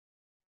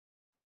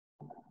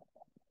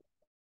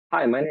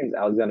Hi, my name is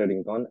Alexander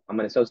Rincon. I'm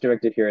an associate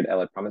director here at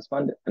LA Promise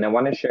Fund, and I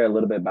want to share a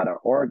little bit about our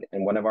org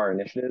and one of our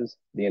initiatives,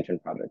 the Intern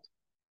Project.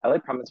 LA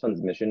Promise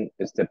Fund's mission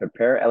is to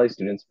prepare LA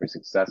students for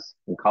success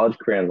in college,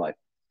 career, and life,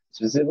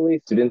 specifically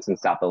students in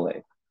South LA.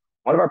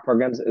 One of our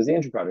programs is the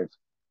Intern Project,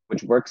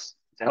 which works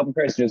to help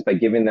prepare students by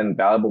giving them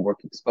valuable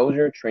work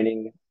exposure,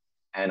 training,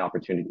 and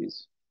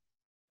opportunities.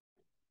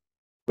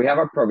 We have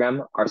our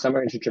program, our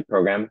summer internship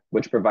program,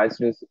 which provides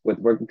students with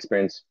work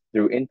experience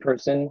through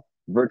in-person,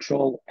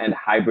 virtual, and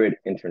hybrid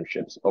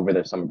internships over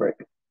their summer break.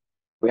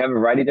 We have a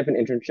variety of different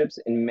internships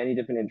in many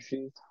different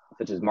industries,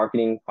 such as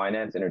marketing,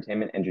 finance,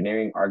 entertainment,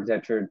 engineering,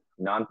 architecture,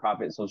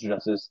 nonprofit, social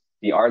justice,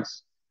 the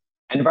arts,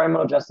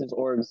 environmental justice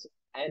orgs,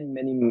 and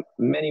many,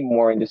 many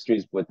more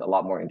industries with a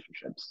lot more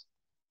internships.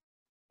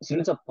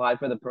 Students apply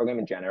for the program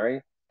in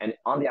January, and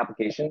on the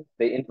application,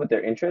 they input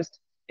their interest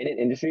in an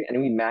industry, and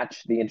we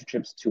match the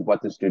internships to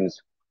what the students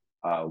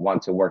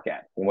want to work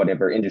at in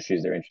whatever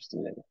industries they're interested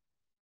in.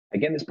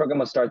 Again, this program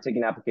will start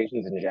taking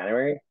applications in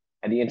January,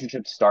 and the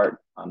internships start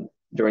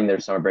during their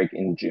summer break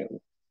in June.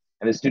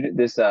 And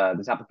this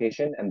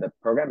application and the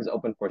program is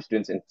open for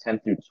students in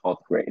 10th through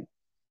 12th grade.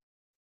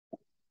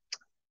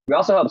 We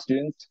also help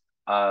students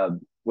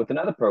with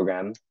another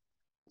program,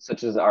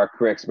 such as our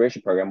career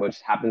exploration program,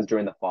 which happens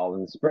during the fall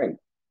and the spring.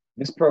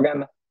 This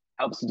program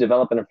helps to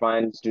develop and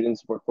refine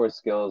students' workforce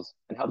skills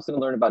and helps them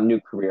learn about new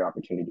career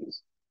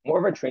opportunities. More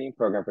of a training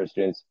program for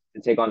students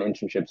to take on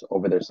internships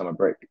over their summer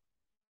break.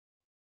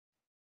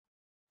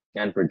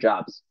 And for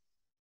jobs,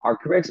 our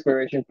career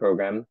exploration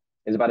program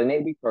is about an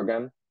 8-week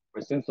program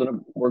where students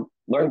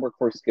learn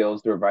workforce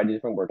skills through a variety of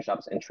different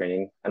workshops and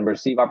training and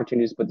receive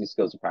opportunities to put these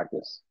skills to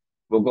practice.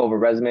 We'll go over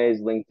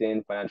resumes,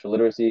 LinkedIn, financial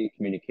literacy,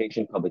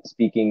 communication, public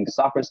speaking,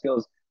 software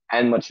skills,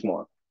 and much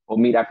more. We'll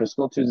meet after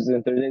school Tuesdays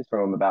and Thursdays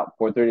from about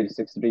 4:30 to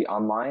 6:30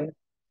 online,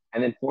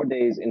 and then 4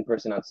 days in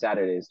person on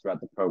Saturdays throughout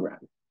the program.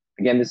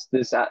 Again,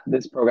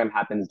 this program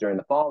happens during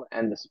the fall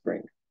and the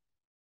spring.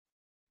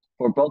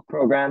 For both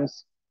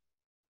programs,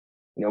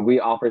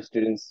 we offer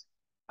students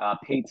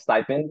paid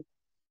stipend,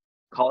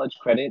 college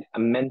credit, a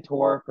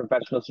mentor,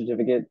 professional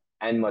certificate,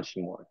 and much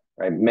more,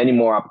 right? Many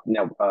more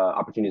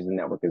opportunities in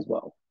the network as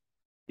well.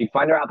 You can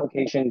find our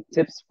application,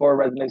 tips for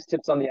resumes,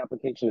 tips on the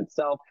application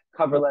itself,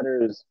 cover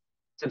letters,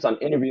 tips on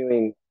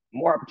interviewing,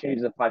 more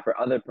opportunities to apply for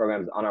other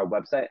programs on our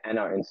website and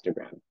our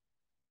Instagram.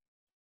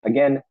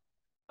 Again,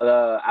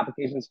 the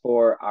applications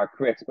for our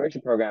career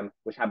exploration program,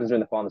 which happens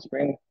during the fall and the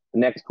spring, the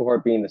next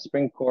cohort being the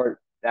spring cohort,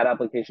 that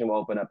application will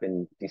open up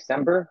in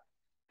December.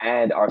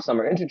 And our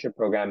summer internship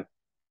program,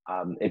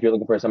 if you're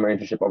looking for a summer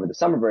internship over the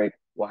summer break,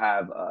 we'll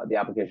have the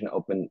application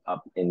open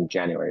up in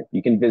January.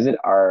 You can visit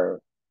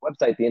our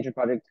website, the Intern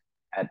Project,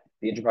 at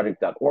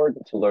theinternproject.org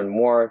to learn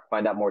more,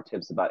 find out more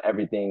tips about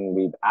everything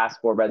we've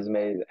asked for,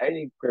 resumes,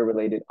 any career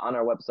related on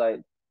our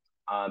website.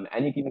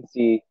 And you can even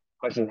see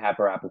questions we have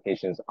for our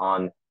applications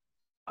on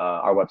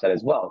our website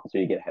as well, so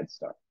you get a head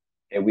start.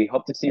 And we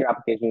hope to see your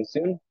application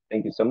soon.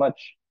 Thank you so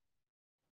much.